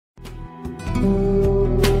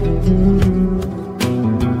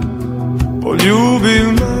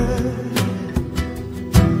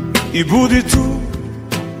i budi tu,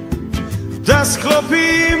 da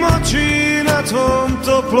sklopim oči na tvom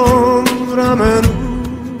toplom ramenu.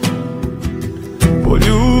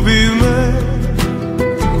 Poljubi me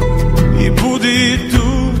i budi tu,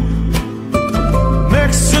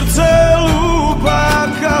 nek srce lupa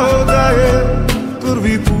kao da je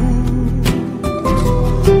prvi put.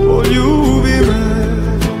 Poljubi me,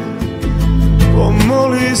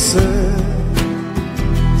 pomoli se,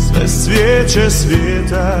 sve svijeće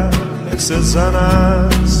svijeta nek se za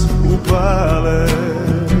nas upale.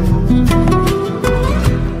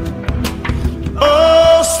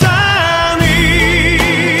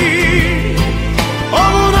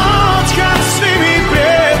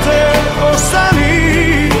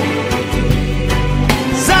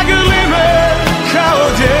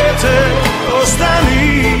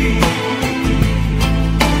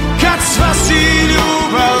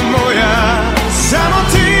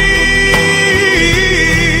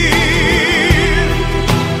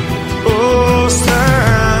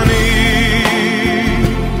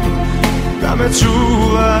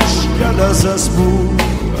 Čuvaš kada zaspu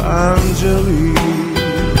anđeli.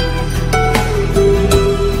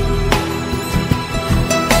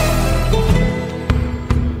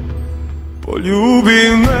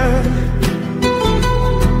 Poljubi me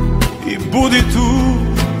i budi tu,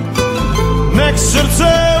 nek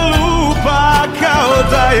srce lupa kao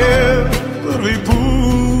da je prvi put.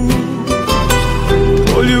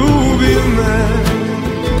 Poljubi me,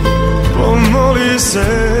 pomoli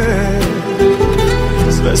se,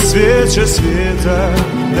 sve svijeće svijeta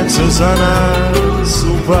nek se za nas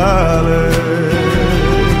upale.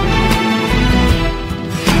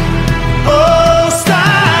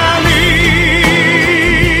 Ostani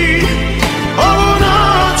ovu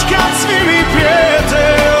noć kad svi mi prijete.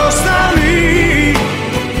 Ostani,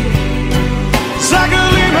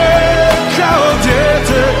 zagrli me kao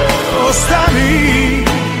dijete. Ostani,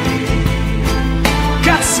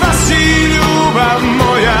 kad sva si ljubav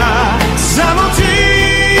moja, samo ti.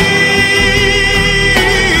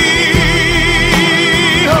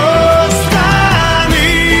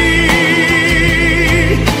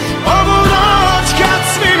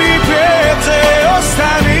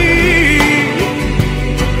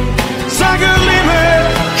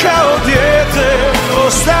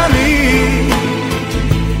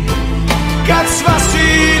 Kad sva si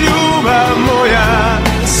ljubav moja,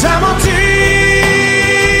 samo ti.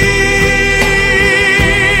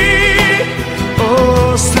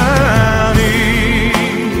 Ostani,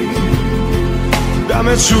 da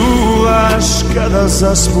me čuvaš kada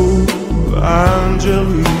zaspu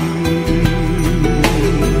anđeli.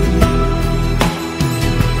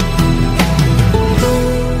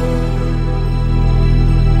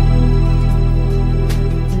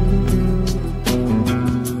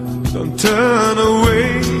 Turn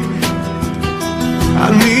away, I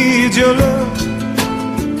need your love,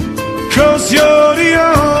 'cause you're the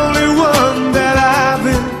only one that I've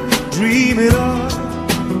been dreaming of.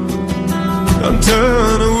 Don't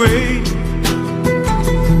turn away,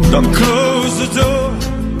 don't close the door,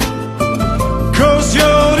 'cause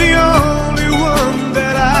you're the only one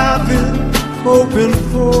that I've been hoping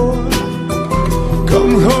for.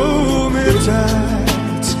 Come hold me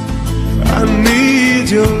tight, I need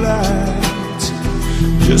your light.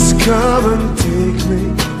 Just come and take me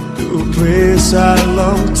to a place I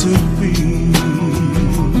long to be.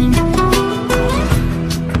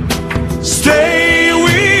 Stay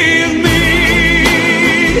with me,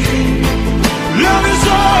 love is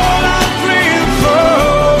all I'm praying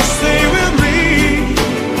for. Stay with me,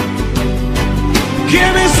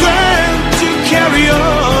 give me strength to carry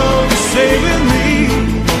on. Stay with me,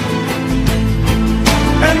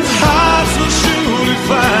 and hearts will surely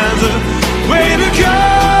find a way to go.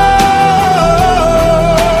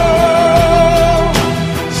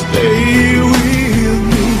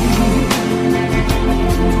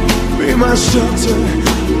 My shelter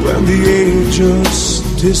when the angels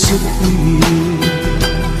disappear.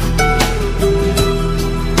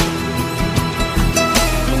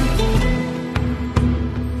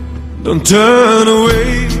 Don't turn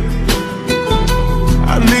away,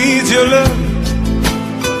 I need your love,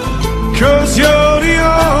 'cause you're the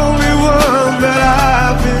only one that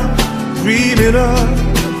I've been dreaming of.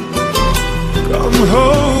 Come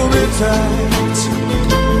hold me tight,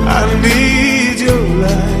 I need your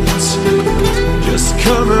light. Just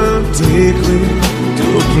come and take me to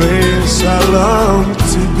a place I long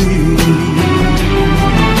to be.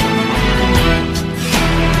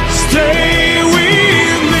 Stay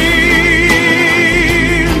with me,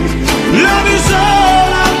 love is all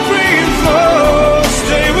I'm praying for.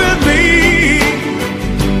 Stay with me,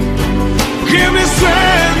 give me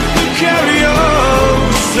strength to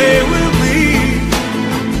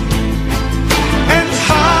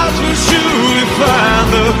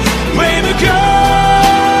the way to go.